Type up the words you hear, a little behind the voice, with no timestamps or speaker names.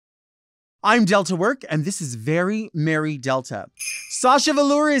I'm Delta Work, and this is Very Merry Delta. Sasha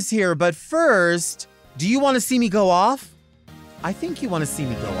Velour is here, but first, do you want to see me go off? I think you want to see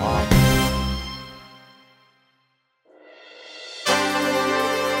me go off.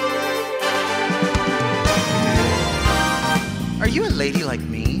 Are you a lady like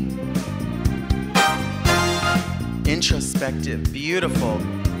me? Introspective, beautiful.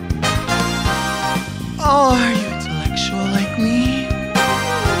 Oh, are you intellectual like me?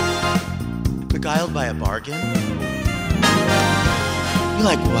 Beguiled by a bargain? You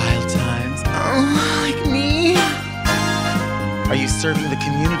like wild times? Oh, like me? Are you serving the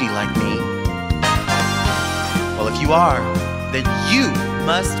community like me? Well, if you are, then you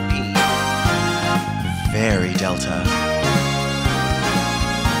must be very Delta.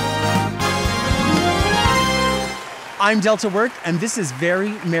 I'm Delta Work, and this is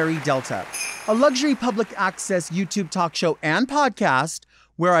Very Merry Delta, a luxury public access YouTube talk show and podcast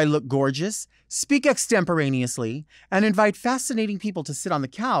where I look gorgeous, speak extemporaneously, and invite fascinating people to sit on the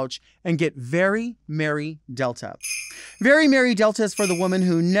couch and get very merry Delta. Very merry Delta is for the woman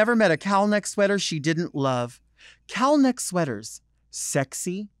who never met a cowl neck sweater she didn't love. Cowl neck sweaters,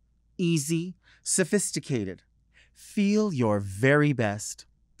 sexy, easy, sophisticated. Feel your very best.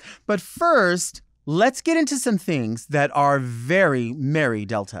 But first, let's get into some things that are very merry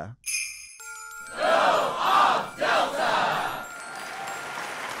Delta.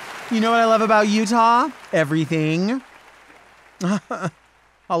 You know what I love about Utah? Everything.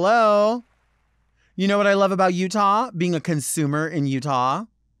 Hello? You know what I love about Utah? Being a consumer in Utah.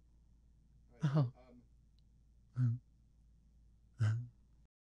 Oh.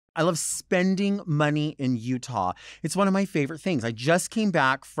 I love spending money in Utah. It's one of my favorite things. I just came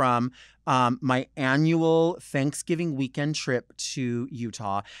back from my annual Thanksgiving weekend trip to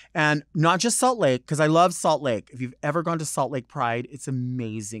Utah. And not just Salt Lake, because I love Salt Lake. If you've ever gone to Salt Lake Pride, it's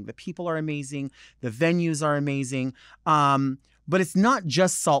amazing. The people are amazing. The venues are amazing. But it's not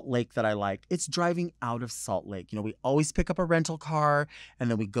just Salt Lake that I like. It's driving out of Salt Lake. You know, we always pick up a rental car and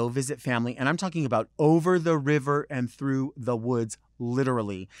then we go visit family. And I'm talking about over the river and through the woods,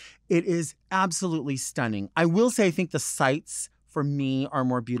 literally. It is absolutely stunning. I will say, I think the sights for me are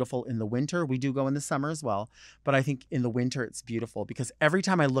more beautiful in the winter. We do go in the summer as well, but I think in the winter it's beautiful because every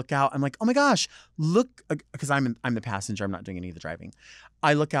time I look out, I'm like, oh my gosh, look, because I'm the passenger, I'm not doing any of the driving.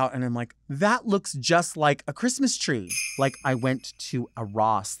 I look out and I'm like, that looks just like a Christmas tree. Like I went to a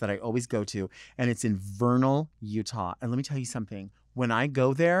Ross that I always go to, and it's in Vernal, Utah. And let me tell you something, when I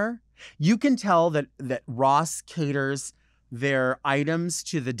go there, you can tell that Ross caters their items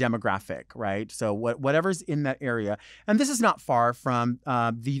to the demographic, right? So whatever's in that area. And this is not far from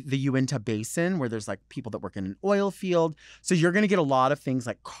the Uinta Basin, where there's like people that work in an oil field. So you're going to get a lot of things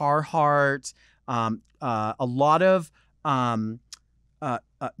like Carhartt, a lot of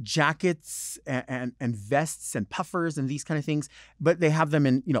jackets and vests and puffers and these kind of things. But they have them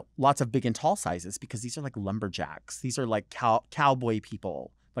in, lots of big and tall sizes because these are like lumberjacks. These are like cowboy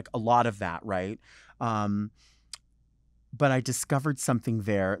people, like a lot of that, right? But I discovered something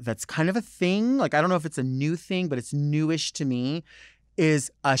there that's kind of a thing. Like, I don't know if it's a new thing, but it's newish to me,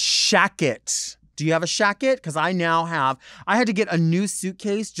 is a shacket. Do you have a shacket? Because I had to get a new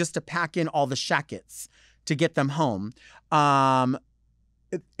suitcase just to pack in all the shackets to get them home.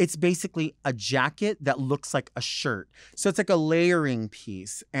 It's basically a jacket that looks like a shirt. So it's like a layering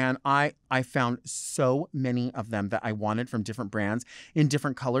piece. And I found so many of them that I wanted from different brands in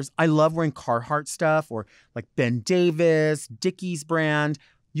different colors. I love wearing Carhartt stuff or like Ben Davis, Dickies brand.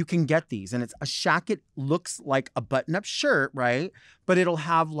 You can get these. And it's a shacket, looks like a button-up shirt, right? But it'll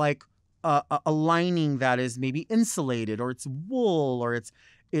have like a lining that is maybe insulated, or it's wool, or it's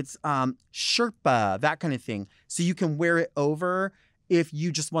Sherpa, that kind of thing. So you can wear it over if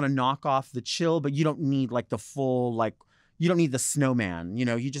you just want to knock off the chill, but you don't need like the full, like, you don't need the snowman,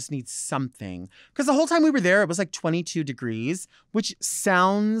 you just need something. Because the whole time we were there, it was like 22 degrees, which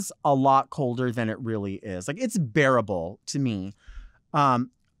sounds a lot colder than it really is. Like, it's bearable to me,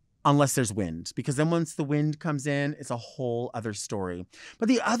 unless there's wind, because then once the wind comes in, it's a whole other story. But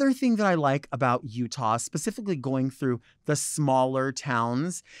the other thing that I like about Utah, specifically going through the smaller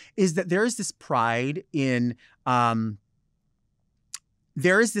towns, is that there is this pride in,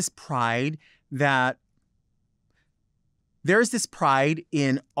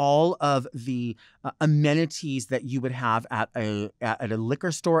 all of the amenities that you would have at a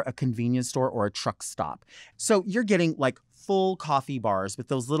liquor store, a convenience store, or a truck stop. So you're getting like full coffee bars with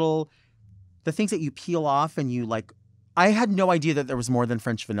those the things that you peel off and you like. I had no idea that there was more than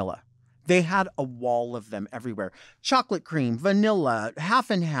French vanilla. They had a wall of them everywhere. Chocolate cream, vanilla, half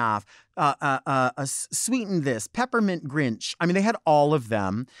and half, sweeten this, peppermint Grinch. I mean, they had all of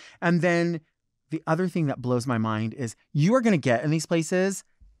them. And then the other thing that blows my mind is you are going to get in these places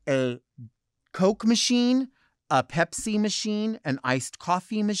a Coke machine, a Pepsi machine, an iced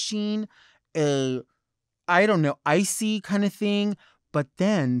coffee machine, I don't know, icy kind of thing. But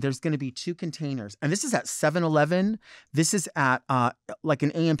then there's going to be 2 containers. And this is at 7-Eleven. This is at like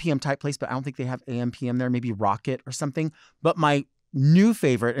an AM/PM type place, but I don't think they have AM/PM there. Maybe Rocket or something. But my new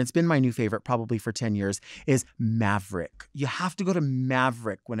favorite, and it's been my new favorite probably for 10 years, is Maverick. You have to go to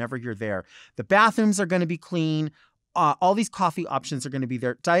Maverick whenever you're there. The bathrooms are going to be clean. All these coffee options are going to be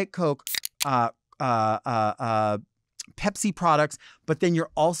there. Diet Coke, Pepsi products. But then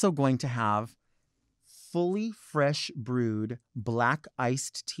you're also going to have fully fresh brewed black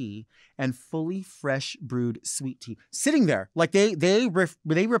iced tea and fully fresh brewed sweet tea sitting there. Like they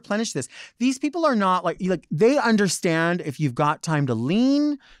replenish this. These people are not like they understand if you've got time to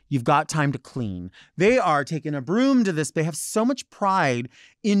lean, you've got time to clean. They are taking a broom to this. They have so much pride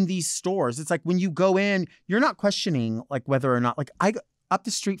in these stores. It's like when you go in, you're not questioning like whether or not up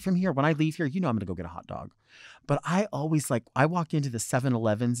the street from here, when I leave here, I'm going to go get a hot dog. But I always I walk into the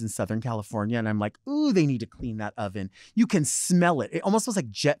 7-Elevens in Southern California and I'm like, ooh, they need to clean that oven. You can smell it. It almost smells like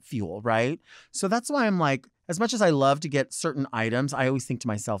jet fuel, right? So that's why I'm like, as much as I love to get certain items, I always think to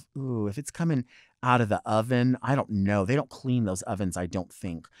myself, ooh, if it's coming out of the oven, I don't know. They don't clean those ovens, I don't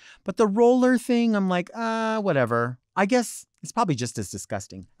think. But the roller thing, I'm like, whatever. I guess it's probably just as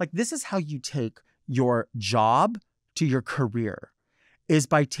disgusting. Like, this is how you take your job to your career, is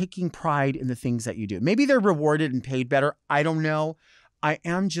by taking pride in the things that you do. Maybe they're rewarded and paid better. I don't know. I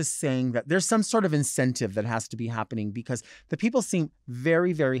am just saying that there's some sort of incentive that has to be happening because the people seem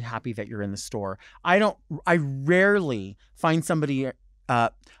very, very happy that you're in the store. I rarely find somebody,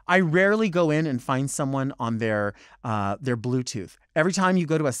 I rarely go in and find someone on their Bluetooth. Every time you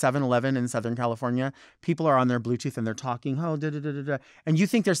go to a 7-Eleven in Southern California, people are on their Bluetooth and they're talking, and you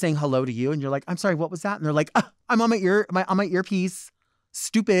think they're saying hello to you. And you're like, I'm sorry, what was that? And they're like, I'm on my earpiece.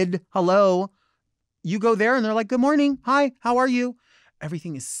 Stupid. Hello. You go there and they're like, good morning. Hi, how are you?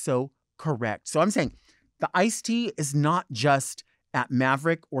 Everything is so correct. So I'm saying the iced tea is not just at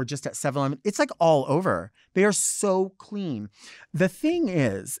Maverick or just at 7-Eleven. It's like all over. They are so clean. The thing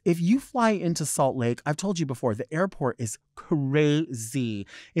is, if you fly into Salt Lake, I've told you before, the airport is crazy.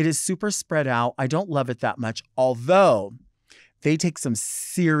 It is super spread out. I don't love it that much, although they take some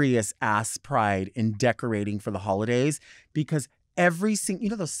serious ass pride in decorating for the holidays because every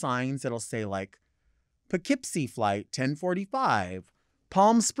single, those signs that'll say like Poughkeepsie flight 10:45,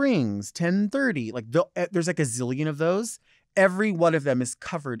 Palm Springs 10:30. Like there's like a zillion of those. Every one of them is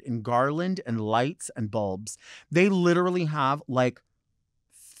covered in garland and lights and bulbs. They literally have like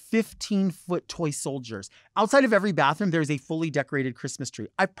 15-foot toy soldiers. Outside of every bathroom, there's a fully decorated Christmas tree.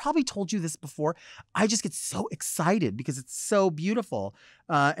 I've probably told you this before. I just get so excited because it's so beautiful.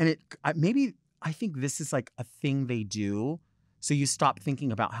 And I think this is like a thing they do. So you stop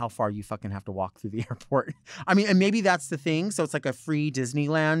thinking about how far you fucking have to walk through the airport. I mean, and maybe that's the thing. So it's like a free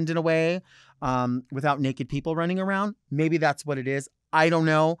Disneyland in a way, without naked people running around. Maybe that's what it is. I don't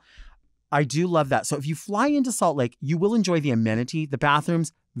know. I do love that. So if you fly into Salt Lake, you will enjoy the amenity. The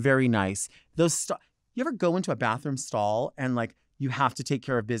bathrooms, very nice. You ever go into a bathroom stall and like you have to take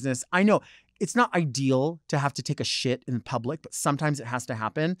care of business? I know it's not ideal to have to take a shit in public, but sometimes it has to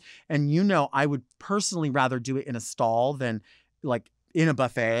happen. And I would personally rather do it in a stall than like in a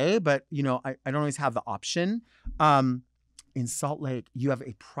buffet, but I don't always have the option. In Salt Lake, you have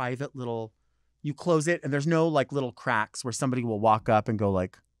a private you close it and there's no like little cracks where somebody will walk up and go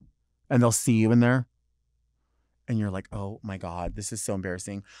like, and they'll see you in there. And you're like, oh my God, this is so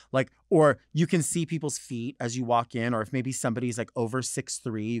embarrassing. Like, or you can see people's feet as you walk in, or if maybe somebody's like over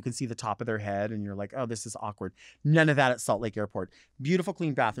 6'3", you can see the top of their head and you're like, oh, this is awkward. None of that at Salt Lake Airport. Beautiful,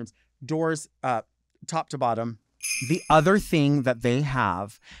 clean bathrooms, doors, top to bottom. The other thing that they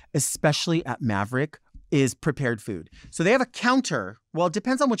have, especially at Maverick, is prepared food. So they have a counter. Well, it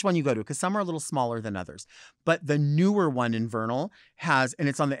depends on which one you go to because some are a little smaller than others. But the newer one in Vernal and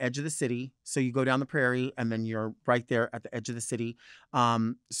it's on the edge of the city. So you go down the prairie and then you're right there at the edge of the city.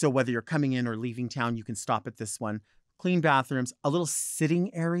 So whether you're coming in or leaving town, you can stop at this one. Clean bathrooms, a little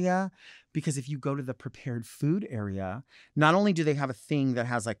sitting area. Because if you go to the prepared food area, not only do they have a thing that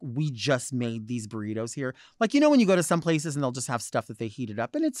has like, we just made these burritos here. Like, when you go to some places and they'll just have stuff that they heated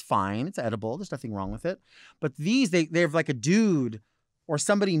up and it's fine. It's edible. There's nothing wrong with it. But these, they have like a dude or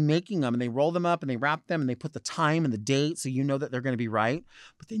somebody making them and they roll them up and they wrap them and they put the time and the date so that they're going to be right.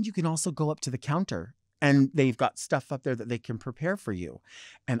 But then you can also go up to the counter And they've got stuff up there that they can prepare for you.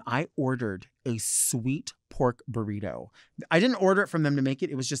 And I ordered a sweet pork burrito. I didn't order it from them to make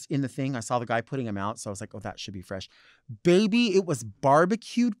it. It was just in the thing. I saw the guy putting them out. So I was like, oh, that should be fresh. Baby, it was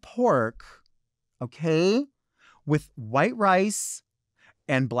barbecued pork, okay, with white rice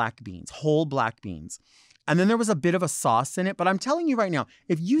and black beans, whole black beans. And then there was a bit of a sauce in it. But I'm telling you right now,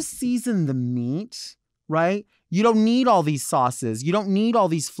 if you season the meat, right, you don't need all these sauces. You don't need all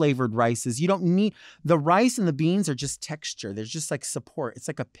these flavored rices. You don't need, the rice and the beans are just texture. There's just like support. It's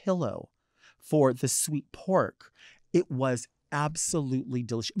like a pillow for the sweet pork. It was absolutely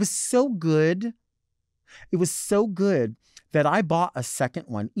delicious. It was so good. It was so good that I bought a second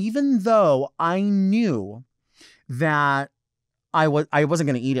one, even though I knew that I wasn't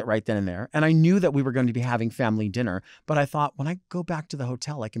going to eat it right then and there. And I knew that we were going to be having family dinner. But I thought, when I go back to the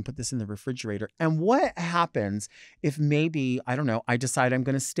hotel, I can put this in the refrigerator. And what happens if maybe, I don't know, I decide I'm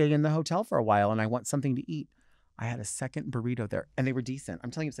going to stay in the hotel for a while and I want something to eat? I had a second burrito there and they were decent.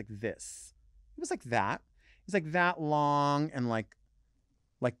 I'm telling you, it's like this. It was like that. It was like that long and like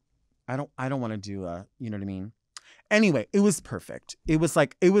I don't want to do a, you know what I mean? Anyway, it was perfect. It was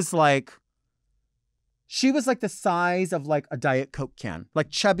like, she was like the size of like a Diet Coke can, like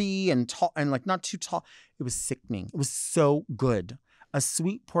chubby and tall and like not too tall. It was sickening. It was so good. A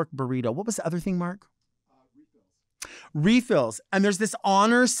sweet pork burrito. What was the other thing, Mark? Refills. And there's this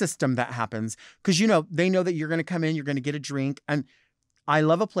honor system that happens because, you know, they know that you're going to come in, you're going to get a drink. And I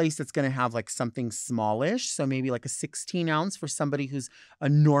love a place that's going to have like something smallish. So maybe like a 16 ounce for somebody who's a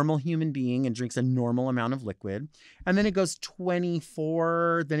normal human being and drinks a normal amount of liquid. And then it goes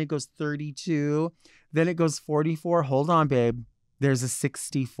 24, then it goes 32, then it goes 44. Hold on, babe. There's a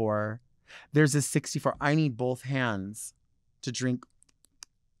 64. There's a 64. I need both hands to drink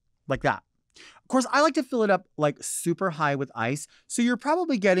like that. Of course, I like to fill it up like super high with ice. So you're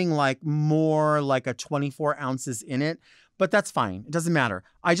probably getting like more like a 24 ounces in it. But that's fine. It doesn't matter.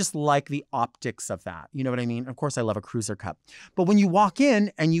 I just like the optics of that. You know what I mean? Of course, I love a cruiser cup. But when you walk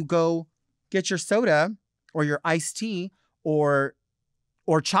in and you go get your soda or your iced tea or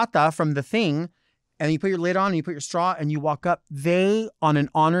chata from the thing, and you put your lid on and you put your straw and you walk up, they, on an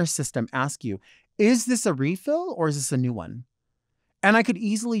honor system, ask you, is this a refill or is this a new one? And I could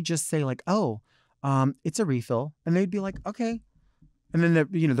easily just say like, oh, it's a refill. And they'd be like, okay. And then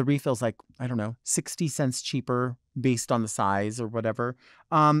the refill's like, I don't know, 60 cents cheaper based on the size or whatever.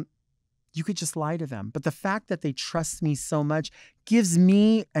 You could just lie to them. But the fact that they trust me so much gives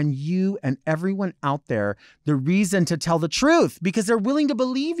me and you and everyone out there the reason to tell the truth because they're willing to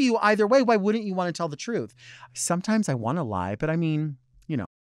believe you either way. Why wouldn't you want to tell the truth? Sometimes I want to lie, but I mean, you know.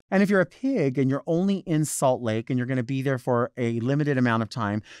 And if you're a pig and you're only in Salt Lake and you're going to be there for a limited amount of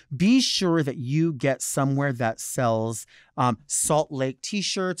time, be sure that you get somewhere that sells Salt Lake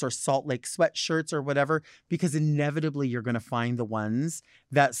t-shirts or Salt Lake sweatshirts or whatever, because inevitably you're going to find the ones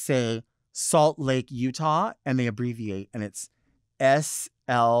that say Salt Lake, Utah, and they abbreviate, and it's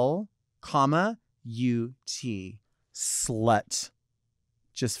SL, UT, slut,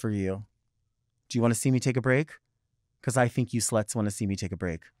 just for you. Do you want to see me take a break? Because I think you sluts want to see me take a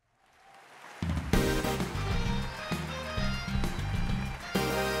break.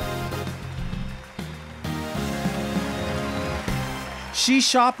 She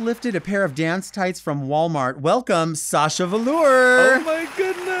shoplifted a pair of dance tights from Walmart. Welcome, Sasha Velour. Oh my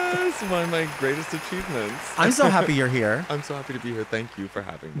goodness. One of my greatest achievements. I'm so happy you're here. I'm so happy to be here. Thank you for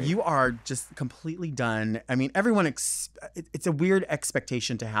having me. You are just completely done. I mean, everyone, it's a weird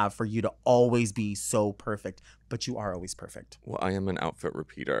expectation to have for you to always be so perfect, but you are always perfect. Well, I am an outfit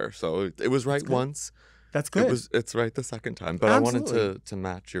repeater, so it was right once. That's good. It's right the second time. But Absolutely. I wanted to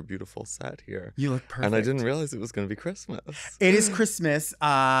match your beautiful set here. You look perfect. And I didn't realize it was going to be Christmas. It is Christmas. And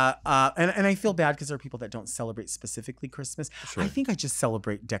I feel bad because there are people that don't celebrate specifically Christmas. Sure. I think I just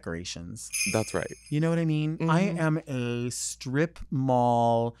celebrate decorations. That's right. You know what I mean? Mm-hmm. I am a strip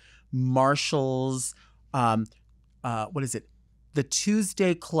mall, Marshalls, what is it? The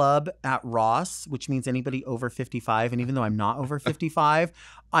Tuesday Club at Ross, which means anybody over 55. And even though I'm not over 55,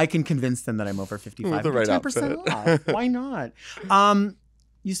 I can convince them that I'm over 55. With the right 10% outfit. off. Why not?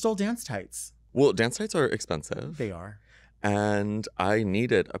 You stole dance tights. Well, dance tights are expensive. They are. And I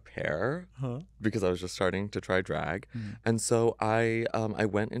needed a pair because I was just starting to try drag. And so I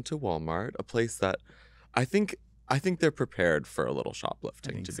went into Walmart, a place that I think they're prepared for a little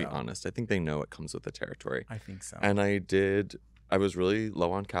shoplifting, to be honest. I think they know it comes with the territory. I think so. And I was really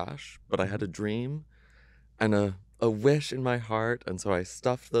low on cash, but I had a dream and a wish in my heart. And so I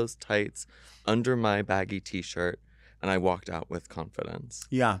stuffed those tights under my baggy t-shirt and I walked out with confidence.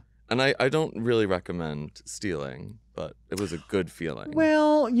 Yeah. And I don't really recommend stealing but it was a good feeling.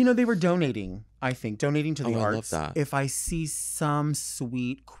 Well, you know, they were donating, I think, donating to the arts. I love that. If I see some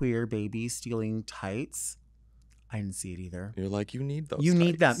sweet queer baby stealing tights, I didn't see it either. You're like, you need those. You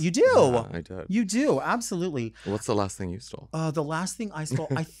need them. tights. You do. Yeah, I did. You do. Absolutely. What's the last thing you stole? The last thing I stole,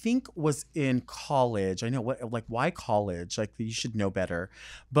 I think, was in college. I know why college? Like, you should know better.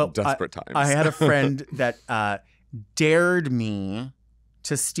 But Desperate times. I had a friend that dared me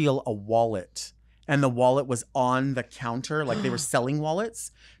to steal a wallet. And the wallet was on the counter, like they were selling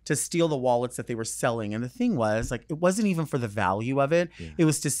wallets, to steal the wallets that they were selling. And the thing was, like, it wasn't even for the value of it. Yeah. It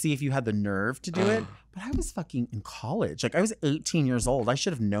was to see if you had the nerve to do it. But I was fucking in college. Like, I was 18 years old. I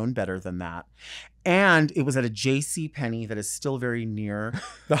should have known better than that. And it was at a JCPenney that is still very near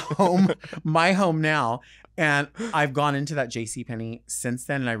the home, my home now. And I've gone into that JCPenney since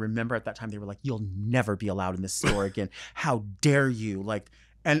then. And I remember at that time, they were like, you'll never be allowed in this store again. How dare you? Like,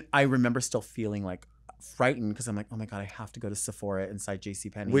 and I remember still feeling like frightened because I'm like, oh my God, I have to go to Sephora inside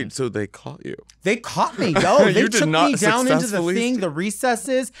JCPenney. Wait, so they caught you? They caught me, yo. They You did took not me down into the successfully thing, the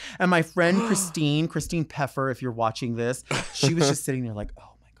recesses. And my friend Christine Peffer, if you're watching this, she was just sitting there like, oh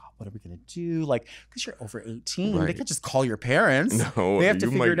my God, what are we going to do? Like, because you're over 18. Right. They can't just call your parents. No, they have to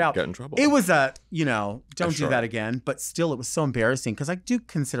you figure might it out. get in trouble. It was don't do Sure. that again. But still, it was so embarrassing because I do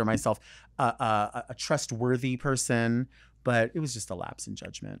consider myself a trustworthy person. But it was just a lapse in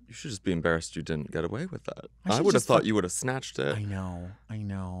judgment. You should just be embarrassed you didn't get away with that. I I should would have just thought you would have snatched it. I know.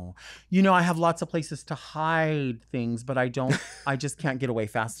 You know, I have lots of places to hide things, but I just can't get away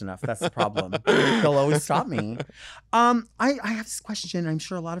fast enough. That's the problem. They'll always stop me. I have this question. I'm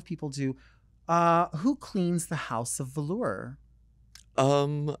sure a lot of people do. Who cleans the house of velour?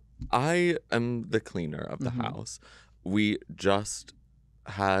 I am the cleaner of the house. We just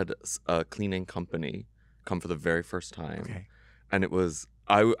had a cleaning company come for the very first time. Okay. And it was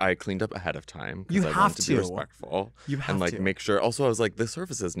I cleaned up ahead of time You because I have wanted to to. be respectful. You have and like to. make sure also I was like the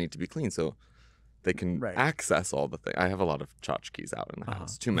surfaces need to be clean so they can Right. access all the things. I have a lot of tchotchkes out in the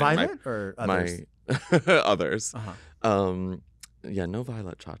house. Too many. Violet or others? My others. Uh-huh. Yeah, no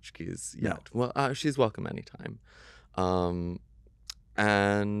Violet tchotchkes No. yet. Well, she's welcome anytime.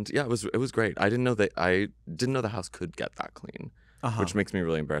 And yeah, it was great. I didn't know the house could get that clean. Which makes me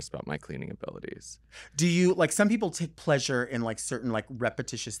really embarrassed about my cleaning abilities. Do you, like, some people take pleasure in like certain like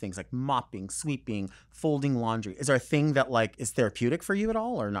repetitious things like mopping, sweeping, folding laundry. Is there a thing that like is therapeutic for you at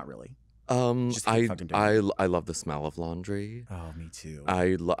all or not really? Just keep fucking doing I love the smell of laundry. Oh, me too.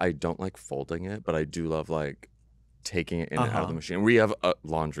 I don't like folding it, but I do love like taking it in and out of the machine. We have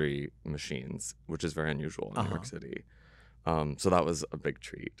laundry machines, which is very unusual in New York City. So that was a big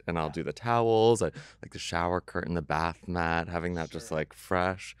treat. And I'll do the towels, like the shower curtain, the bath mat, having that just like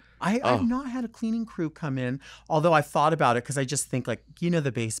fresh. I've not had a cleaning crew come in, although I thought about it because I just think like, you know,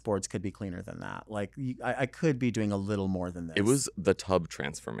 the baseboards could be cleaner than that. Like I could be doing a little more than this. It was the tub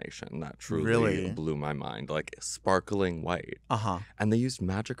transformation that truly Really? blew my mind, like sparkling white. And they used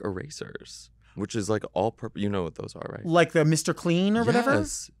magic erasers, which is like all purpose. You know what those are, right? Like the Mr. Clean or whatever?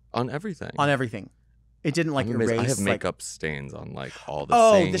 Yes, on everything. On everything. It didn't like I'm amazed. erase. I have like, makeup stains on like all the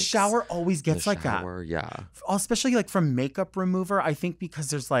oh, sinks. the shower always gets like that. Yeah. Especially like from makeup remover, I think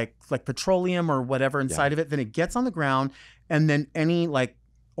because there's like petroleum or whatever inside of it, then it gets on the ground, and then any like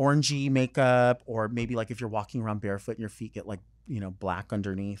orangey makeup, or maybe like if you're walking around barefoot and your feet get like, you know, black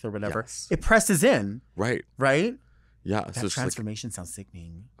underneath or whatever, it presses in. Right. Right? Yeah. That so it's transformation sounds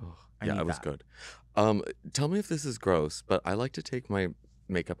sickening. Oh, I yeah, need it was that. good. Tell me if this is gross, but I like to take my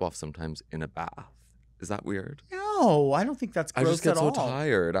makeup off sometimes in a bath. Is that weird? No, I don't think that's gross I just get at so all.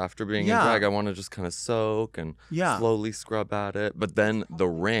 tired after being in drag. I want to just kind of soak and slowly scrub at it. But then the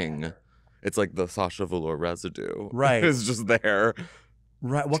ring, it's like the Sasha Velour residue. Right. Is just there.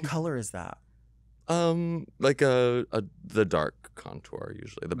 Right. What color is that? Like the dark contour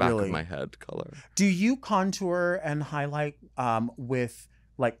usually, the back of my head color. Do you contour and highlight with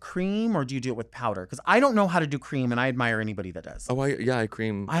like cream, or do you do it with powder? Because I don't know how to do cream, and I admire anybody that does. Oh, I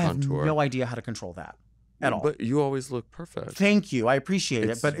cream contour. I have no idea how to control that at all. But you always look perfect. Thank you. I appreciate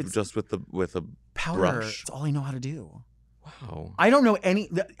it. But it's just with a powder. brush. It's all I know how to do. Wow. I don't know any.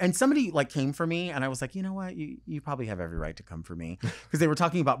 And somebody like came for me, and I was like, you know what? You probably have every right to come for me, because they were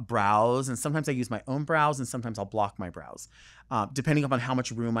talking about brows, and sometimes I use my own brows, and sometimes I'll block my brows. depending upon how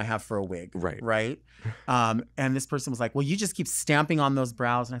much room I have for a wig. Right. Right. And this person was like, well, you just keep stamping on those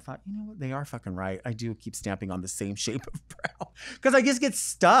brows. And I thought, you know what? They are fucking right. I do keep stamping on the same shape of brow because I just get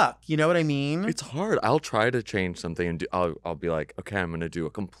stuck. You know what I mean? It's hard. I'll try to change something and I'll be like, okay, I'm going to do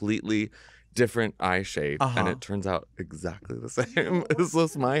a completely different eye shape. And it turns out exactly the same. It's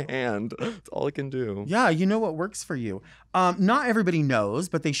just my hand. It's all I can do. Yeah, you know what works for you. Not everybody knows,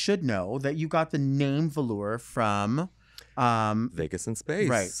 but they should know that you got the name Velour from Vegas in Space.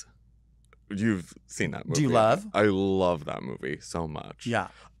 Right. You've seen that movie. Do you love? I love that movie so much. Yeah.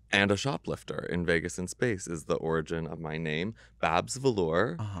 And a shoplifter in Vegas in Space is the origin of my name, Babs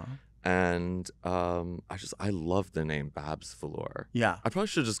Velour. And I love the name Babs Velour. Yeah. I probably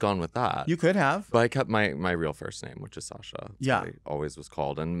should have just gone with that. You could have. But I kept my real first name, which is Sasha. That's Yeah. what I always was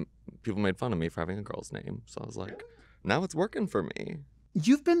called. And people made fun of me for having a girl's name. So I was like, now it's working for me.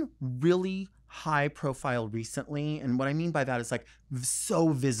 You've been really high profile recently. And what I mean by that is like so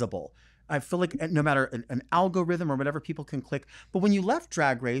visible. I feel like no matter an algorithm or whatever, people can click. But when you left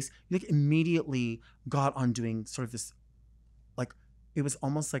Drag Race, you like immediately got on doing sort of this, like, it was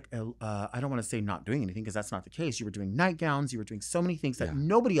almost like, I don't want to say not doing anything because that's not the case. You were doing nightgowns. You were doing so many things that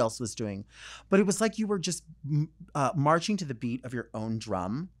nobody else was doing. But it was like you were just marching to the beat of your own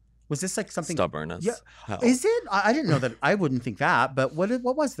drum. Was this like something? Stubbornness. Yeah. Hell. Is it? I didn't know that. I wouldn't think that. But what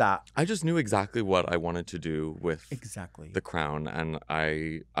was that? I just knew exactly what I wanted to do with Exactly the crown. And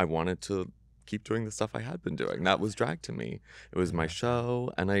I wanted to keep doing the stuff I had been doing. That was drag to me. It was my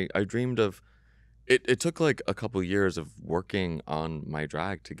show. And I dreamed of it. It took like a couple years of working on my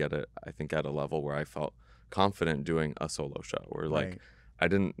drag to get it, I think, at a level where I felt confident doing a solo show. Or like I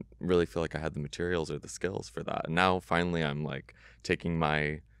didn't really feel like I had the materials or the skills for that. And now finally I'm like taking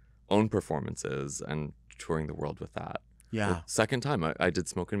my own performances and touring the world with that. Yeah. The second time I did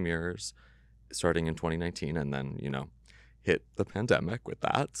Smoke and Mirrors starting in 2019 and then, hit the pandemic with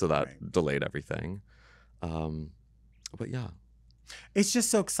that. So that delayed everything. But yeah. It's just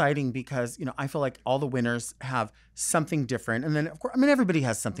so exciting because, I feel like all the winners have something different. And then, of course, everybody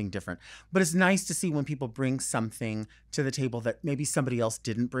has something different. But it's nice to see when people bring something to the table that maybe somebody else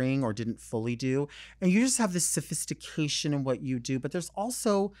didn't bring or didn't fully do. And you just have this sophistication in what you do. But there's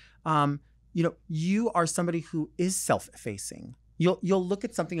also, you are somebody who is self-effacing. You'll look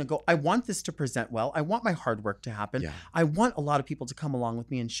at something and go, I want this to present well. I want my hard work to happen. Yeah. I want a lot of people to come along with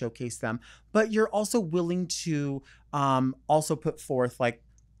me and showcase them. But you're also willing to also put forth, like,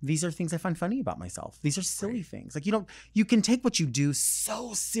 these are things I find funny about myself. These are silly things. Like, you can take what you do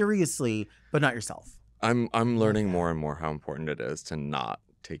so seriously, but not yourself. I'm learning more and more how important it is to not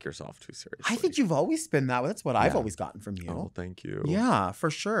take yourself too seriously. I think you've always been that way. That's what I've always gotten from you. Oh, thank you. Yeah, for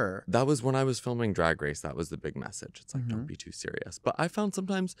sure. That was when I was filming Drag Race. That was the big message. It's like, don't be too serious. But I found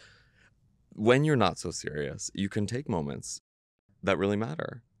sometimes when you're not so serious, you can take moments that really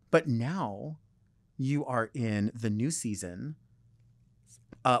matter. But now you are in the new season,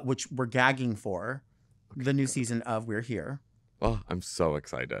 which we're gagging for. The new season of We're Here. Oh, I'm so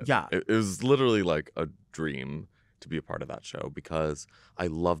excited. Yeah. It was literally like a dream to be a part of that show because I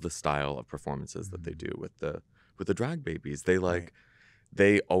love the style of performances that they do with the drag babies. They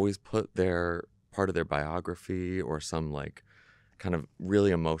they always put their part of their biography or some like kind of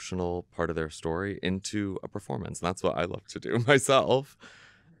really emotional part of their story into a performance. And that's what I love to do myself.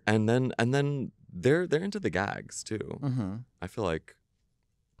 And then they're into the gags too. Mm-hmm. I feel like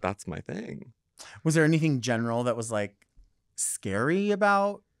that's my thing. Was there anything general that was like scary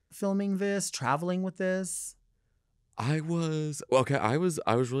about filming this, traveling with this? I was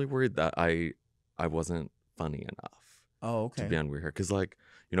really worried that I wasn't funny enough. Oh, okay. To be on We're Here. Because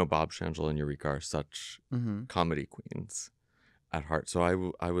Bob Shangela and Eureka are such comedy queens at heart. So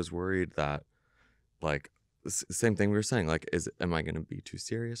I was worried that same thing we were saying, am I going to be too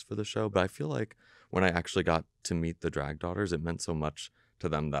serious for the show? But I feel like when I actually got to meet the drag daughters, it meant so much to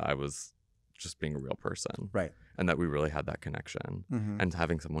them that I was just being a real person. Right. And that we really had that connection. Mm-hmm. And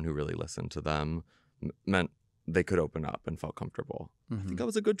having someone who really listened to them meant they could open up and felt comfortable. I think I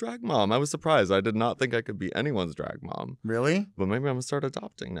was a good drag mom. I was surprised. I did not think I could be anyone's drag mom. Really? But maybe I'm going to start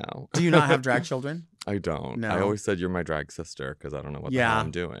adopting now. Do you not have drag children? I don't. No. I always said you're my drag sister because I don't know what the hell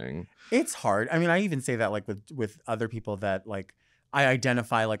I'm doing. It's hard. I even say that with other people that I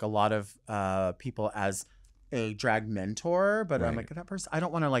identify a lot of people as a drag mentor, but I'm like, that person, I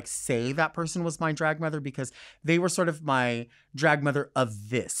don't want to say that person was my drag mother because they were sort of my drag mother of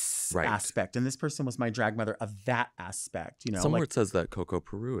this aspect. And this person was my drag mother of that aspect, Somewhere it says that Coco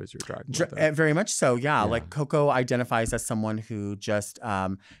Peru is your drag mother. Very much so, yeah. Coco identifies as someone who just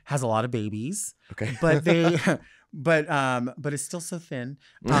has a lot of babies. Okay. But but it's still so thin.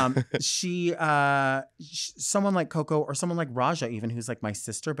 Someone like Coco or someone like Raja, even, who's like my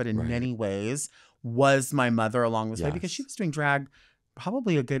sister, but in many ways was my mother along this way, because she was doing drag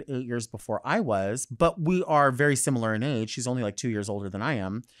probably a good 8 years before I was, but we are very similar in age. She's only like 2 years older than I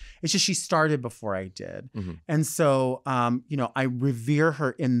am. It's just she started before I did. And so, I revere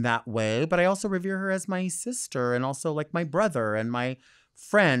her in that way, but I also revere her as my sister and also like my brother and my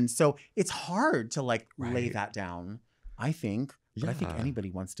friend. So it's hard to like lay that down, I think. But I think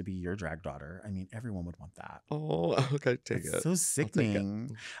anybody wants to be your drag daughter. I mean, everyone would want that. Oh, okay, take it. So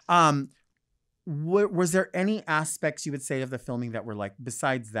sickening. Was there any aspects you would say of the filming that were like,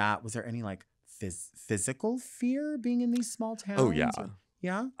 besides that, was there any like physical fear being in these small towns? Oh, yeah.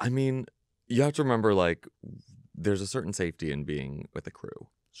 Yeah? I mean, you have to remember, like, there's a certain safety in being with a crew.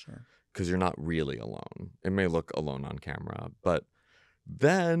 Sure. Because you're not really alone. It may look alone on camera, but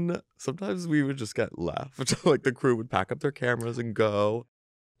then sometimes we would just get left. Like, the crew would pack up their cameras and go.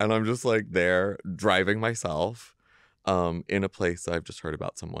 And I'm just like there driving myself. In a place I've just heard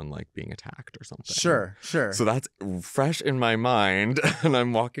about someone like being attacked or something. Sure. So that's fresh in my mind, and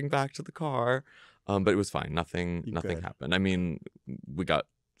I'm walking back to the car. But it was fine. Nothing happened. I mean, we got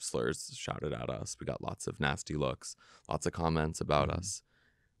slurs shouted at us. We got lots of nasty looks, lots of comments about us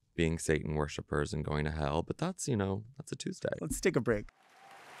being Satan worshipers and going to hell. But that's a Tuesday. Let's take a break.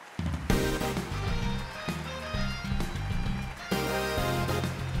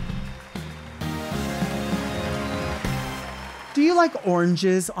 Do you like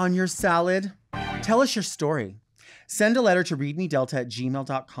oranges on your salad? Tell us your story. Send a letter to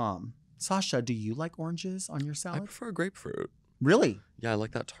readmedelta@gmail.com. Sasha, do you like oranges on your salad? I prefer grapefruit. Really? Yeah, I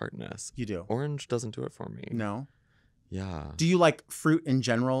like that tartness. You do? Orange doesn't do it for me. No? Yeah. Do you like fruit in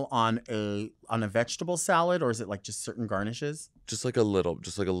general on a vegetable salad, or is it like just certain garnishes? Just like a little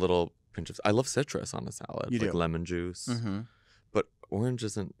pinch of. I love citrus on a salad. You like do? Lemon juice. But orange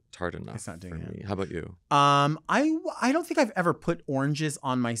isn't tart enough It's not doing for it. me. How about you? I don't think I've ever put oranges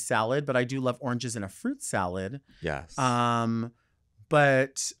on my salad, but I do love oranges in a fruit salad. Yes.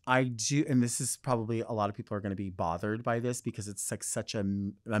 But I do, and this is probably a lot of people are going to be bothered by this because it's like such a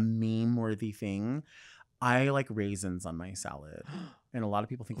meme-worthy thing. I like raisins on my salad, and a lot of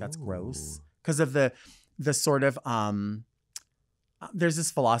people think that's gross because of the sort of there's this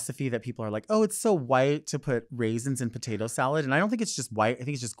philosophy that people are like, oh, it's so white to put raisins in potato salad. And I don't think it's just white. I think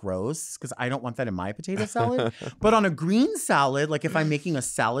it's just gross because I don't want that in my potato salad. But on a green salad, like if I'm making a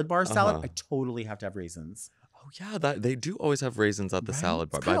salad bar salad, I totally have to have raisins. Oh, yeah. They do always have raisins at the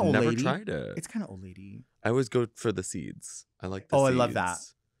salad bar, but I've never tried it. It's kind of old lady. I always go for the seeds. I like the seeds. Oh, I love that.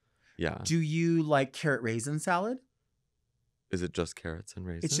 Yeah. Do you like carrot raisin salad? Is it just carrots and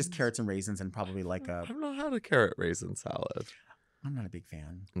raisins? It's just carrots and raisins and probably like a... I've not had a carrot raisin salad. I'm not a big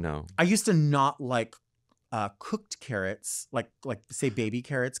fan. No. I used to not like cooked carrots, like say baby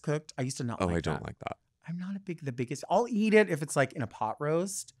carrots cooked. I used to not like that. Oh, I don't like that. I'm not the biggest. I'll eat it if it's like in a pot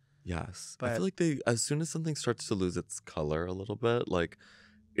roast. Yes. But I feel like as soon as something starts to lose its color a little bit, like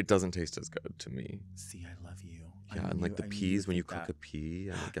it doesn't taste as good to me. See, I love you. Yeah, and like the peas, when you cook a pea.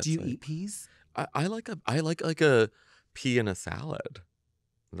 And it gets Do you eat peas? I like a pea in a salad.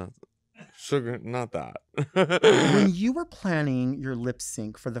 That's sugar, not that. When you were planning your lip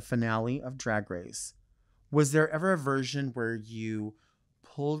sync for the finale of Drag Race, was there ever a version where you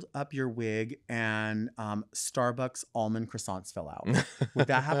pulled up your wig and Starbucks almond croissants fell out? Would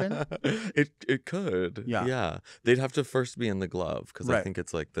that happen? It could. Yeah. They'd have to first be in the glove because I think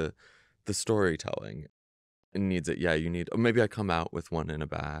it's like the storytelling. It needs it. Yeah, you need. Or maybe I come out with one in a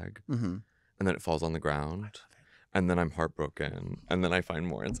bag, and then it falls on the ground, and then I'm heartbroken, and then I find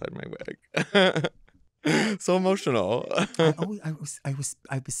more inside my wig. So emotional. I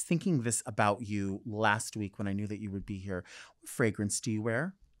was thinking this about you last week when I knew that you would be here. What fragrance do you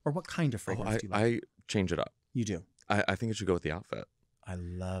wear, or what kind of fragrance do you like? I change it up. You do. I think it should go with the outfit. I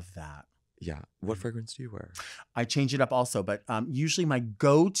love that. Yeah. What fragrance do you wear? I change it up also, but usually my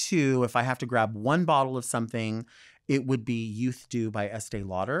go-to, if I have to grab one bottle of something, it would be Youth Dew by Estee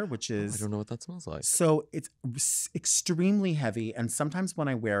Lauder, which is... I don't know what that smells like. So it's extremely heavy, and sometimes when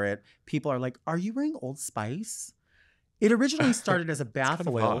I wear it, people are like, are you wearing Old Spice? It originally started as a bath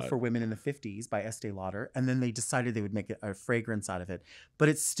oil for women in the 50s by Estee Lauder, and then they decided they would make a fragrance out of it. But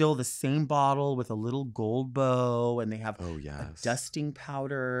it's still the same bottle with a little gold bow, and they have a dusting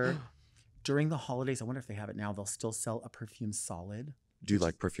powder. During the holidays, I wonder if they have it now. They'll still sell a perfume solid. Do you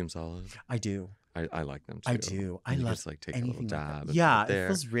like perfume solid? I do. I like them too. I do. I love just like take a little dab. Like yeah, it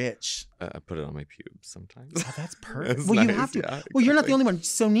feels rich. I put it on my pubes sometimes. Oh, that's perfect. Well, nice. You have to. Yeah, exactly. Well, you're not the only one.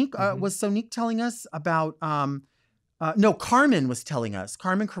 Sonique was Sonique telling us about No, Carmen was telling us.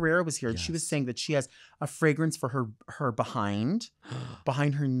 Carmen Carrera was here, and she was Yes. saying that she has a fragrance for her behind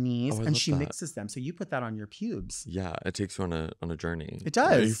her knees, Oh, I and love she that. mixes them. So you put that on your pubes. Yeah, it takes you on a journey. It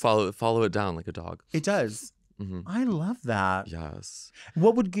does. You follow it down like a dog. It does. Hmm. I love that. Yes.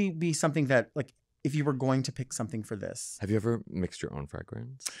 What would be something that, like, if you were going to pick something for this? Have you ever mixed your own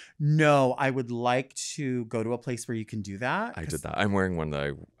fragrance? No, I would like to go to a place where you can do that. I did that. I'm wearing one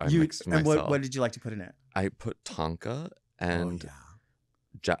that I mixed and myself. what did you like to put in it? I put tonka and Oh,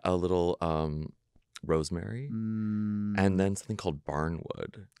 yeah. a little rosemary, and then something called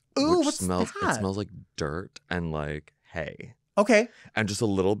barnwood. Ooh, which what's smells that? It smells like dirt and like hay. Okay. And just a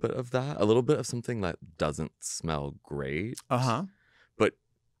little bit of that, a little bit of something that doesn't smell great, but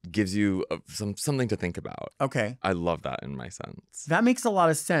gives you something to think about. Okay. I love that in my sense. That makes a lot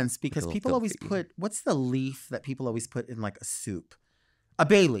of sense because little people always filthy. what's the leaf that people always put in like a soup? A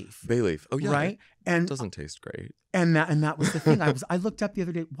bay leaf. Bay leaf. Oh yeah. Right? It And doesn't taste great. that was the thing. I looked up the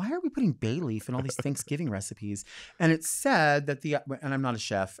other day, why are we putting bay leaf in all these Thanksgiving recipes? And it said that and I'm not a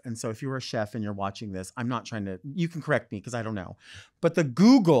chef, and so if you're a chef and you're watching this, I'm not trying to, you can correct me because I don't know. But the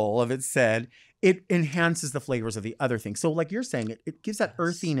Google of it said it enhances the flavors of the other things. So like you're saying, it gives that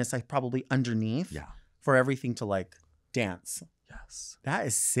earthiness probably underneath for everything to like dance. Yes. That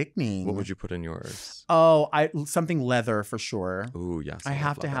is sickening. What would you put in yours? Oh, something leather for sure. Ooh, yes. I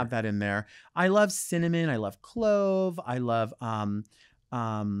have to have that in there. I love cinnamon. I love clove. I love I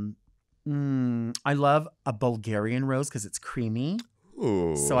love a Bulgarian rose because it's creamy.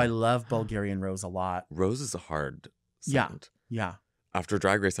 Ooh. So I love Bulgarian rose a lot. Rose is a hard Yeah. scent. Yeah. After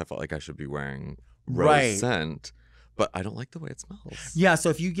Drag Race, I felt like I should be wearing rose Right. scent, but I don't like the way it smells. Yeah. So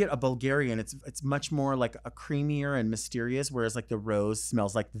if you get a Bulgarian, it's much more like a creamier and mysterious, whereas like the rose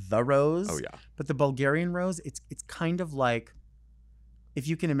smells like the rose. Oh yeah. But the Bulgarian rose, it's kind of like, if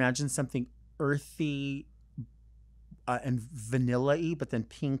you can imagine something earthy and vanilla-y, but then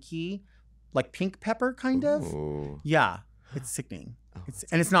pinky, like pink pepper kind of. Ooh. Yeah, it's sickening. Oh,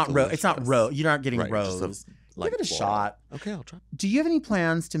 It's not rose. It's not delicious. rose. You're not getting Right, just rose. like Give it a floral. shot. Okay, I'll try. Do you have any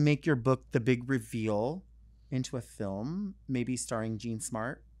plans to make your book The Big Reveal into a film, maybe starring Jean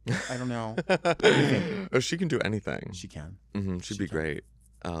Smart? I don't know. Oh, she can do anything. She can. She'd she be can. great.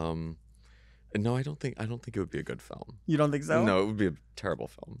 No, I don't think it would be a good film. You don't think so? No, it would be a terrible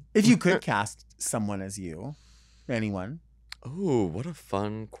film. If you could cast someone as you, anyone. Oh, what a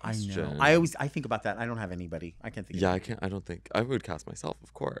fun I question. know. I think about that. I don't have anybody. I can't think of Yeah, anybody. I don't think I would cast myself,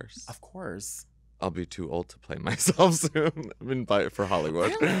 of course. Of course. I'll be too old to play myself soon. I'm invited for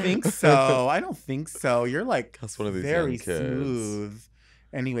Hollywood. I don't think so. I don't think so. You're like Cast one of these very young kids. smooth.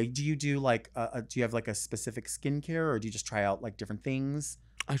 Anyway, do you do like do you have like a specific skincare, or do you just try out like different things?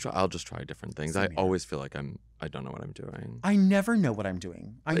 I'll just try different things. Same I here. always feel like I don't know what I'm doing. I never know what I'm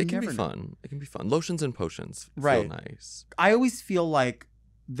doing. It can be know. fun. It can be fun. Lotions and potions Right. feel nice. I always feel like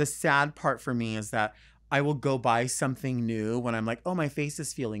the sad part for me is that I will go buy something new when I'm like, oh, my face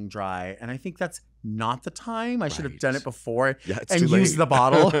is feeling dry. And I think that's not the time. I should have done it Right. before Yeah, it's and too used late. the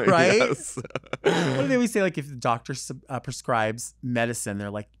bottle, right? Yes. What do they always say? Like if the doctor prescribes medicine,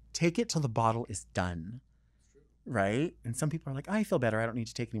 they're like, take it till the bottle is done. Right? And some people are like, I feel better. I don't need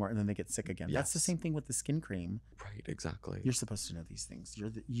to take anymore. And then they get sick again. That's the Yes. same thing with the skin cream. Right, exactly. You're supposed to know these things.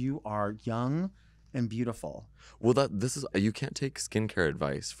 You are young and beautiful. Well, you can't take skincare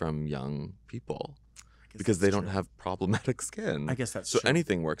advice from young people I guess because they that's don't true. have problematic skin. I guess that's so true.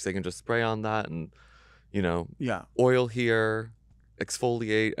 anything works. They can just spray on that and, Yeah. oil here,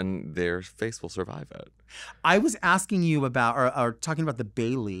 exfoliate, and their face will survive it. I was asking you about, or talking about the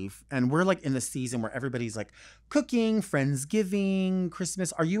bay leaf, and we're like in the season where everybody's like cooking, Friendsgiving,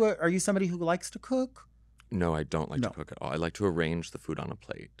 Christmas. Are you somebody who likes to cook? No, I don't like No. to cook at all. I like to arrange the food on a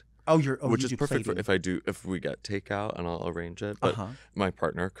plate. Which Which is perfect for if we get takeout and I'll arrange it. But my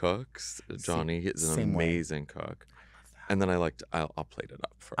partner cooks. Johnny is an same way. amazing cook. And then I'll plate it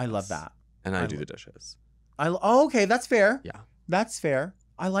up for I us. love that. And I I do the love- dishes. Okay, that's fair. Yeah. That's fair.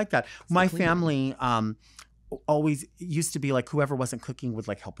 I like that. the My cleaning. family always used to be like whoever wasn't cooking would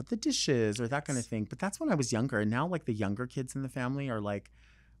like help with the dishes or that kind of thing. But that's when I was younger. And now like the younger kids in the family are like,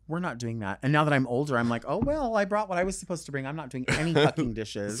 we're not doing that. And now that I'm older, I'm like, oh, well, I brought what I was supposed to bring. I'm not doing any fucking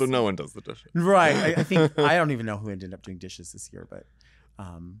dishes. So no one does the dishes. Right. I think I don't even know who ended up doing dishes this year, but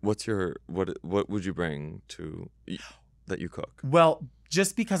What would you bring that you cook? well,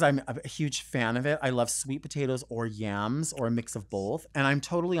 just because I'm a huge fan of it, I love sweet potatoes or yams or a mix of both. And I'm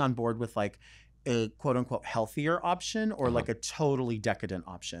totally on board with like a quote unquote healthier option or like a totally decadent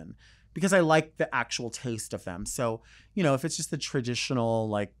option because I like the actual taste of them. So, if it's just the traditional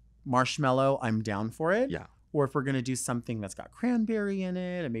like marshmallow, I'm down for it. Yeah. or if we're going to do something that's got cranberry in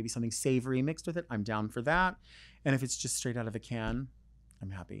it and maybe something savory mixed with it, I'm down for that. And if it's just straight out of a can,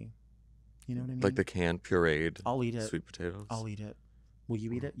 I'm happy. You know what I mean? Like the canned pureed I'll eat it. sweet potatoes? I'll eat it. Will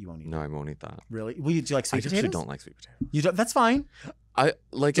you eat it? You won't eat it. No, I won't eat that. Really? Do you like sweet potatoes? I actually don't like sweet potatoes. You don't? That's fine. I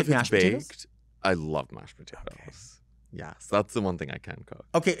like if it's mashed potatoes? baked. I love mashed potatoes. Okay. Yes, that's the one thing I can cook.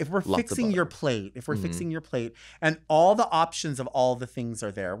 Okay, if we're fixing your plate, and all the options of all the things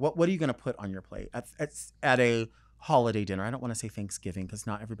are there, what are you going to put on your plate at a holiday dinner? I don't want to say Thanksgiving because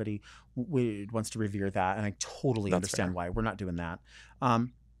not everybody wants to revere that, and I totally understand why. We're not doing that.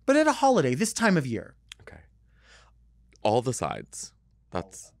 But at a holiday, this time of year. Okay. All the sides.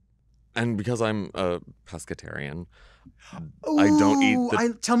 And because I'm a pescatarian, Ooh, I don't eat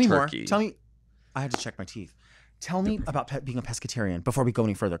the tell me turkey. More. Tell me. I had to check my teeth. Tell me about being a pescatarian before we go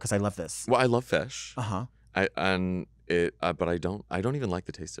any further, because I love this. Well, I love fish. Uh-huh. But I don't even like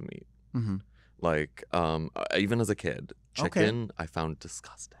the taste of meat. Mm-hmm. Like, even as a kid, chicken I found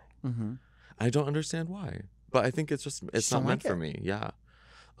disgusting. Mm-hmm. I don't understand why, but I think it's not meant for me. Yeah.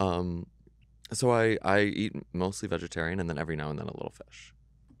 So I eat mostly vegetarian, and then every now and then a little fish.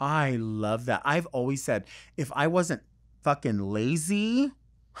 I love that. I've always said if I wasn't fucking lazy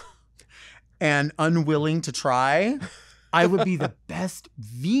and unwilling to try, I would be the best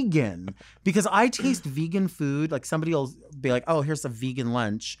vegan, because I taste vegan food. Like somebody will be like, oh, here's a vegan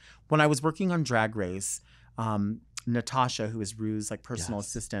lunch. When I was working on Drag Race, Natasha, who is Rue's like personal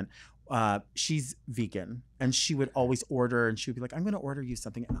assistant, she's vegan, and she would always order, and she would be like, I'm going to order you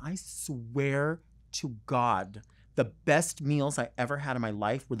something. And I swear to God, the best meals I ever had in my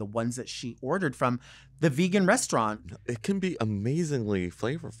life were the ones that she ordered from the vegan restaurant. It can be amazingly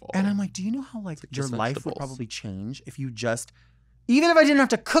flavorful. And I'm like, do you know how like your life would probably change if you just, even if I didn't have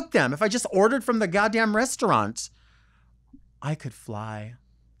to cook them, if I just ordered from the goddamn restaurant, I could fly.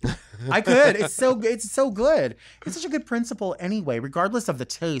 I could. It's so good. It's such a good principle anyway, regardless of the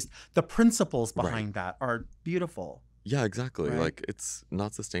taste. The principles behind that are beautiful. Yeah, exactly. Right? Like it's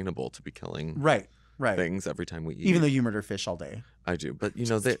not sustainable to be killing things every time we eat. Even though you murder fish all day. I do. But, you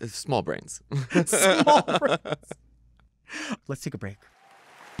know, small brains. Small brains. Let's take a break.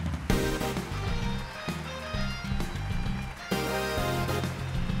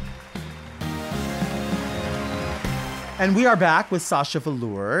 And we are back with Sasha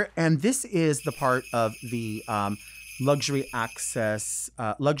Velour. And this is the part of the luxury access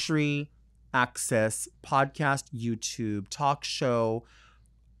podcast, YouTube, talk show,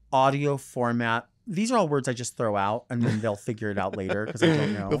 audio format. These are all words I just throw out, and then they'll figure it out later because I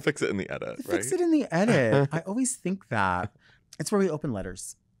don't know. They'll fix it in the edit, right? Fix it in the edit. I always think that. It's where we open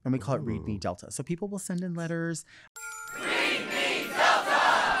letters, and we call it Read Me Delta. So people will send in letters. Read Me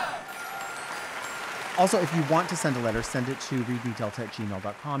Delta! Also, if you want to send a letter, send it to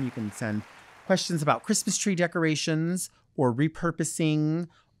readmedelta@gmail.com. You can send questions about Christmas tree decorations or repurposing,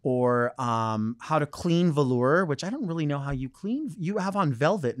 or how to clean velour, which I don't really know how you clean. You have on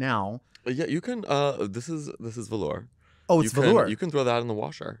velvet now. Yeah, you can. This is velour. Oh, it's velour. You can throw that in the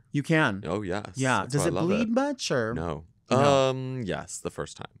washer. You can. Oh yes. Yeah. Does it bleed much or no? Yes, the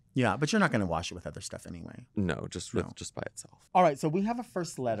first time. Yeah, but you're not going to wash it with other stuff anyway. No, just by itself. All right, so we have a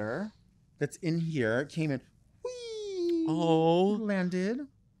first letter that's in here. It came in. Whee! Oh, landed.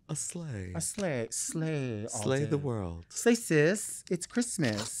 A sleigh. A sleigh. Slay. Slay the world. Slay, sis. It's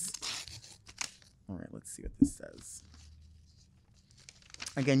Christmas. All right, let's see what this says.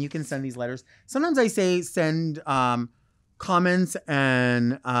 Again, you can send these letters. Sometimes I say send comments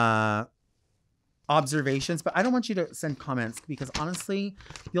and observations, but I don't want you to send comments because honestly,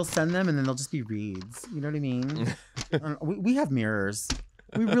 you'll send them and then they'll just be reads. You know what I mean? we have mirrors.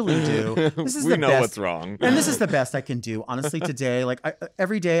 We really do. This is we the know best. What's wrong. And this is the best I can do, honestly, today. Like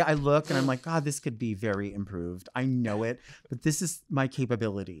every day I look and I'm like, God, this could be very improved. I know it, but this is my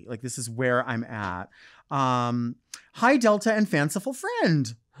capability. Like this is where I'm at. Hi, Delta and fanciful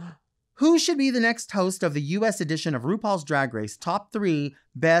friend. Who should be the next host of the U.S. edition of RuPaul's Drag Race? Top 3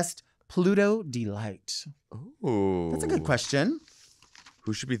 best Pluto delight. Oh, that's a good question.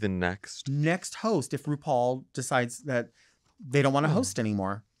 Who should be the next host if RuPaul decides that they don't want to host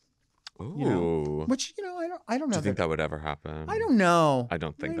anymore? Oh, you know? Which I don't know. Do you think that would ever happen? I don't know. I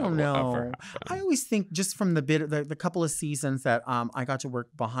don't think that will ever happen. I always think just from the couple of seasons that I got to work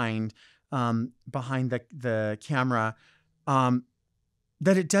behind the camera,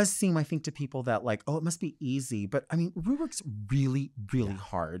 that it does seem, I think, to people that like, oh, it must be easy. But I mean, Ru works really, really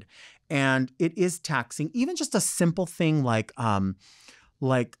hard, and it is taxing. Even just a simple thing like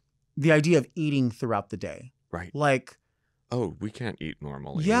the idea of eating throughout the day, right? Like Oh, we can't eat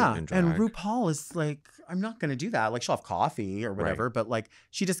normally. Yeah, in drag. and RuPaul is like, I'm not gonna do that. Like, she'll have coffee or whatever, but like,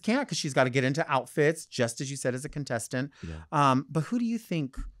 she just can't because she's got to get into outfits, just as you said, as a contestant. Yeah. But who do you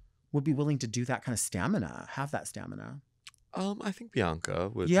think would be willing to do that kind of stamina? Have that stamina? I think Bianca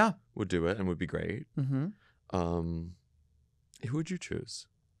would do it and would be great. Mm-hmm. Who would you choose?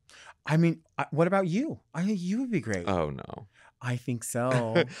 I mean, what about you? I think you would be great. Oh no. I think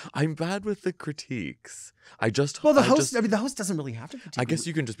so. I'm bad with the critiques. The host. I mean, the host doesn't really have to critique. I guess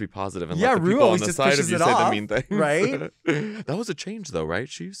you can just be positive and let the Ru people on always the just side of pushes you it say the off, mean things. right? That was a change, though, right?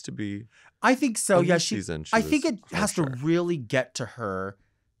 She used to be. I think so. Yeah, I think it has to harsher. really get to her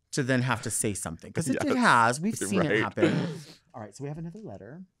to then have to say something because it Yes. has. We've seen Right. it happen. All right, so we have another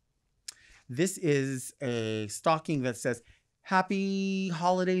letter. This is a stocking that says, "Happy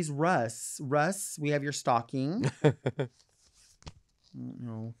Holidays, Russ. Russ, we have your stocking." I don't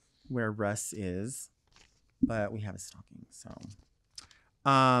know where Russ is, but we have a stocking. So,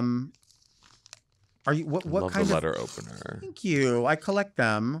 are you what Love kind the of letter opener? Thank you. I collect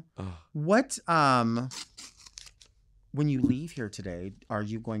them. Oh. What when you leave here today, are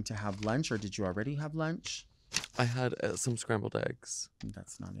you going to have lunch or did you already have lunch? I had some scrambled eggs.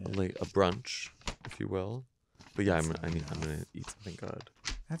 That's not A it. brunch, if you will. But yeah, I'm gonna eat something good.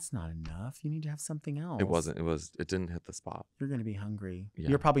 That's not enough. You need to have something else. It wasn't. It didn't hit the spot. You're going to be hungry. Yeah.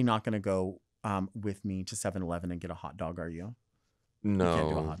 You're probably not going to go with me to 7-Eleven and get a hot dog, are you? No, can't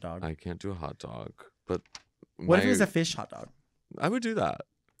do a hot dog. I can't do a hot dog. But What if it was a fish hot dog? I would do that.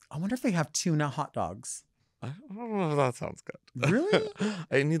 I wonder if they have tuna hot dogs. I don't know if that sounds good. Really?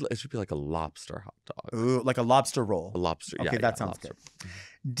 It should be like a lobster hot dog. Ooh, like a lobster roll. A lobster. Okay, yeah, that yeah, sounds lobster. good.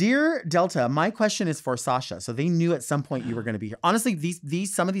 Dear Delta, my question is for Sasha. So they knew at some point you were going to be here. Honestly,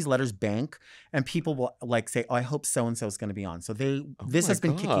 some of these letters bank, and people will like say, "Oh, I hope so and so is going to be on." So this has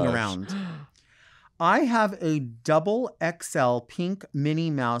been kicking around. I have a double XL pink Minnie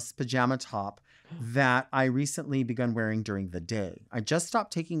Mouse pajama top that I recently begun wearing during the day. I just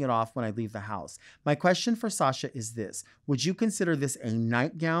stopped taking it off when I leave the house. My question for Sasha is this: would you consider this a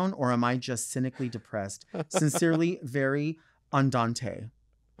nightgown, or am I just cynically depressed? Sincerely, very andante.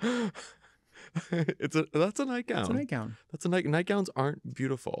 That's a nightgown. It's a nightgown. Nightgowns aren't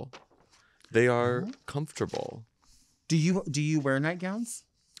beautiful. They are comfortable. Do you wear nightgowns?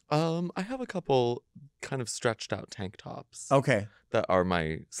 I have a couple kind of stretched out tank tops. Okay. That are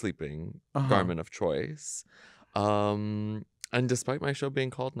my sleeping garment of choice. And despite my show being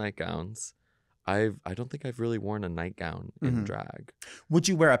called Nightgowns, I don't think I've really worn a nightgown in drag. Would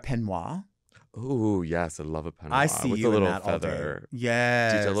you wear a peignoir? Oh yes, I love a peignoir. I see with you a little in that feather. all day.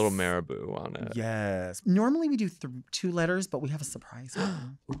 Yes. Detail, a little marabou on it. Yes. Normally we do 2 letters, but we have a surprise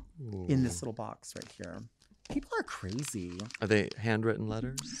one in this little box right here. People are crazy. Are they handwritten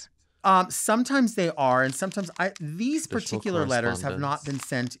letters? Sometimes they are, and sometimes these Digital particular letters have not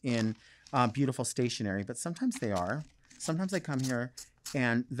correspondence. been sent in beautiful stationery, but sometimes they are. Sometimes I come here,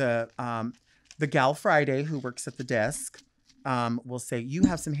 and the gal Friday who works at the desk will say, "You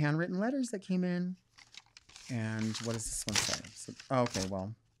have some handwritten letters that came in." And what does this one say? Okay,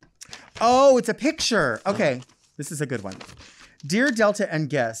 well, it's a picture. Okay, this is a good one. Dear Delta and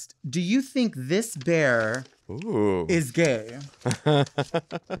guest, do you think this bear is gay?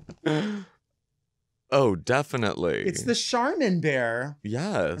 Oh, definitely. It's the Charmin bear.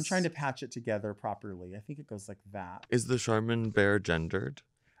 Yes. I'm trying to patch it together properly. I think it goes like that. Is the Charmin bear gendered?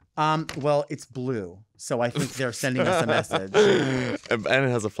 Well, it's blue, so I think they're sending us a message. And it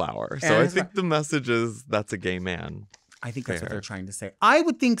has a flower. So I think the message is that's a gay man. I think that's what they're trying to say. I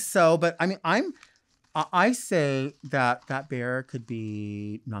would think so, but I mean, I say that bear could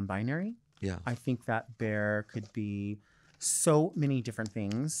be non-binary. Yeah. I think that bear could be so many different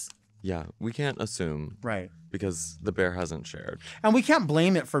things. Yeah, we can't assume. Right. Because the bear hasn't shared. And we can't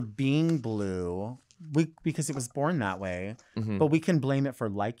blame it for being blue because it was born that way. Mm-hmm. But we can blame it for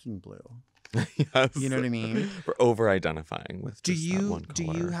liking blue. Yes. You know what I mean? For over-identifying with that one color. Do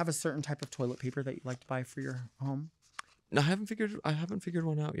you have a certain type of toilet paper that you like to buy for your home? No, I haven't figured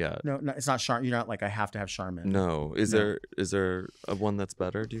one out yet. No, it's not Charmin. You're not like, I have to have Charmin. No. Is there a one that's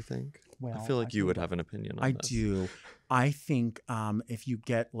better, do you think? Well, I feel like you would have an opinion on I this. do. I think if you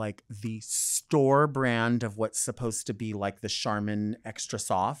get like the store brand of what's supposed to be like the Charmin Extra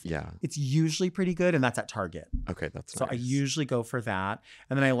Soft, it's usually pretty good, and that's at Target. Okay, that's so nice. I usually go for that,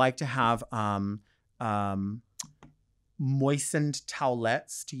 and then I like to have moistened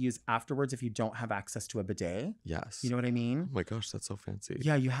towelettes to use afterwards if you don't have access to a bidet. Yes. You know what I mean? Oh my gosh, that's so fancy.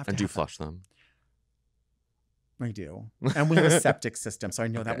 Yeah, you have to. And do you have flush them? I do. And we have a septic system, so I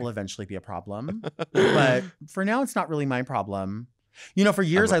know that will eventually be a problem. But for now, it's not really my problem. You know, for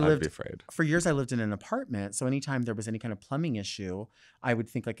years I'd be afraid. For years I lived in an apartment. So anytime there was any kind of plumbing issue, I would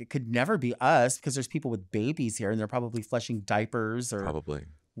think like it could never be us because there's people with babies here and they're probably flushing diapers or Probably.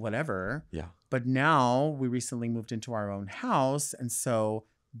 whatever. Yeah. But now we recently moved into our own house. And so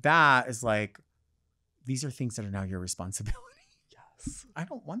that is like, these are things that are now your responsibility. Yes. I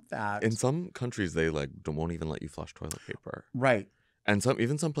don't want that. In some countries, they like won't even let you flush toilet paper. Right. And some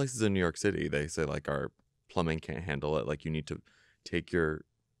places in New York City, they say like our plumbing can't handle it. Like you need to take your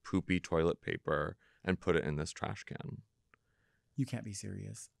poopy toilet paper and put it in this trash can. You can't be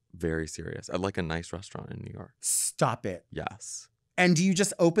serious. Very serious. At like a nice restaurant in New York. Stop it. Yes. And do you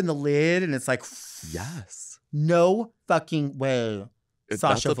just open the lid and it's like, yes. No fucking way.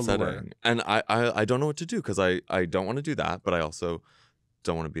 Sasha That's upsetting. Velour. And I don't know what to do because I don't want to do that, but I also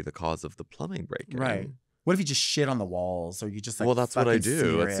don't want to be the cause of the plumbing breaking. Right. What if you just shit on the walls or you just like well, that's what I fucking do.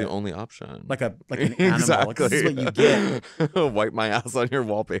 sear That's it? the only option. Like an animal. Exactly. Like, this is what you get. Wipe my ass on your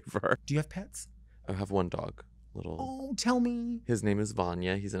wallpaper. Do you have pets? I have one dog. Oh, tell me. His name is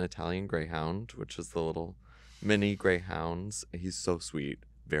Vanya. He's an Italian greyhound, which is the little mini greyhounds. He's so sweet.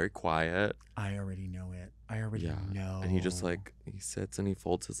 Very quiet. I already know it. I already know. And he just like, he sits and he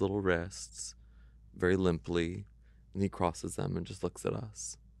folds his little wrists very limply and he crosses them and just looks at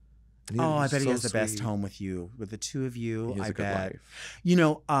us. Oh, I bet he has the best home with you, with the two of you. He has I a good bet. life. You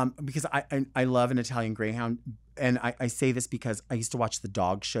know, because I love an Italian greyhound, and I say this because I used to watch the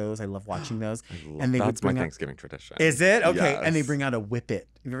dog shows. I love watching those. And that's my Thanksgiving tradition. Is it? Okay. Yes. And they bring out a whippet.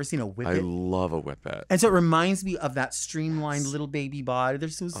 Have you ever seen a whippet? I love a whippet. And so it reminds me of that streamlined little baby body. They're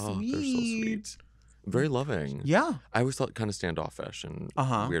so sweet. Oh, they're so sweet. Very loving. Yeah. I always thought kind of standoffish and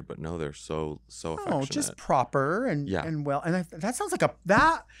weird, but no, they're so affectionate. Oh, just proper and well. And that sounds like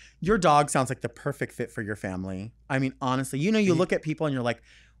your dog sounds like the perfect fit for your family. I mean, honestly, you know, you look at people and you're like,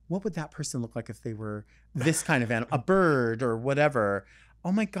 what would that person look like if they were this kind of animal, a bird or whatever?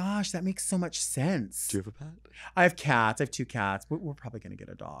 Oh my gosh, that makes so much sense. Do you have a pet? I have cats. I have 2 cats. We're probably going to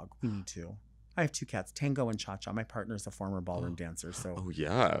get a dog. We need to. I have 2 cats, Tango and Cha-Cha. My partner's a former ballroom dancer, so. Oh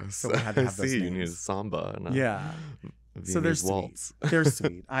yes. So we had to have those names. You need a samba and a So they're waltz. sweet. They're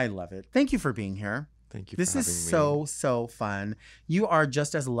sweet. I love it. Thank you for being here. Thank you. This is so fun. You are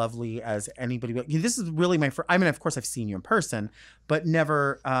just as lovely as anybody. This is really my first. I mean, of course, I've seen you in person, but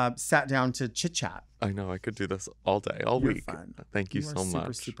never sat down to chit chat. I know. I could do this all day, all week. Fun. Thank you so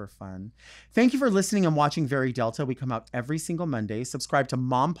much. Super fun. Thank you for listening and watching Very Delta. We come out every single Monday. Subscribe to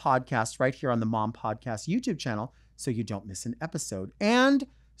Mom Podcast right here on the Mom Podcast YouTube channel so you don't miss an episode. And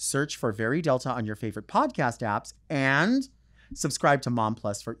search for Very Delta on your favorite podcast apps and subscribe to Mom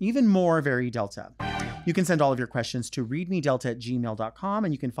Plus for even more Very Delta. You can send all of your questions to readmedelta@gmail.com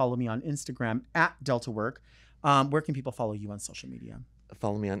and you can follow me on Instagram @DeltaWork. Where can people follow you on social media?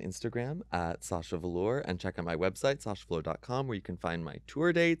 Follow me on Instagram @Sasha Velour and check out my website, sashavelour.com, where you can find my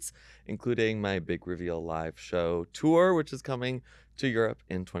tour dates, including my Big Reveal live show tour, which is coming to Europe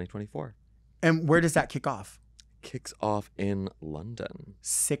in 2024. And where does that kick off? Kicks off in London.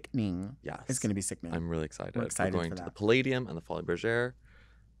 Sickening. Yes. It's going to be sickening. I'm really excited. We're excited going for to that. the Palladium and the Folies Bergère.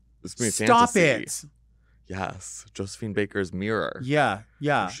 This is Stop fantasy. it. Yes. Josephine Baker's mirror. Yeah.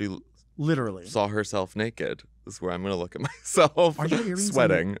 She literally saw herself naked. This is where I'm going to look at myself are your earrings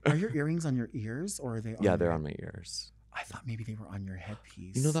sweating. Are your earrings on your ears or are they on they're on my ears. I thought maybe they were on your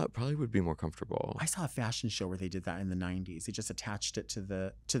headpiece. You know, that probably would be more comfortable. I saw a fashion show where they did that in the 90s. They just attached it to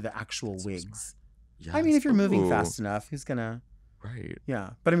the actual wigs. Yes. I mean, if you're moving Ooh. fast enough, who's gonna? Right.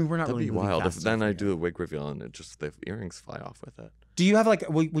 Yeah, but I mean, we're not That'd really be moving wild. fast If then enough I for do you. a wig reveal and the earrings fly off with it. Do you have like?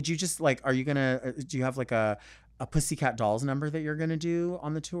 Would you just like? Are you gonna? Do you have like a Pussycat Dolls number that you're gonna do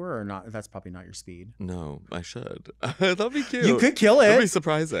on the tour or not? That's probably not your speed. No, I should. That'd be cute. You could kill it. That'd be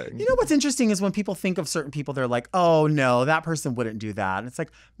surprising. You know what's interesting is when people think of certain people, they're like, "Oh no, that person wouldn't do that." And it's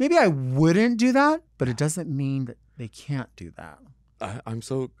like maybe I wouldn't do that, but it doesn't mean that they can't do that. I'm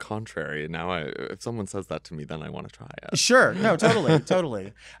so contrary now. If someone says that to me, then I want to try it. Sure. No,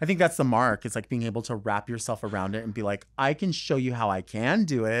 totally. I think that's the mark. It's like being able to wrap yourself around it and be like, I can show you how I can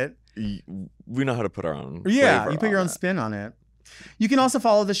do it. We know how to put our own Yeah, flavor you put your on own it. spin on it. You can also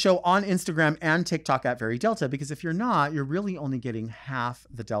follow the show on Instagram and TikTok @Very Delta, because if you're not, you're really only getting half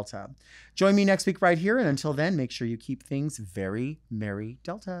the Delta. Join me next week right here. And until then, make sure you keep things very Merry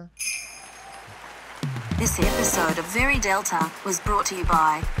Delta. This episode of Very Delta was brought to you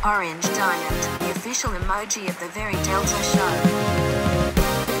by Orange Diamond, the official emoji of the Very Delta show.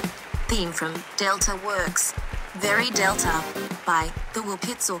 Theme from Delta Works. Very Delta by the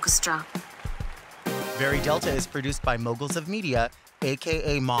Whippets Orchestra. Very Delta is produced by Moguls of Media,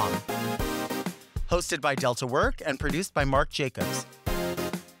 aka Mom. Hosted by Delta Work and produced by Mark Jacobs.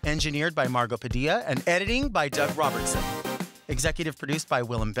 Engineered by Margot Padilla and editing by Doug Robertson. Executive produced by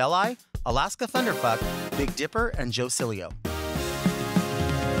Willem Belli, Alaska Thunderfuck, Big Dipper, and Joe Cilio.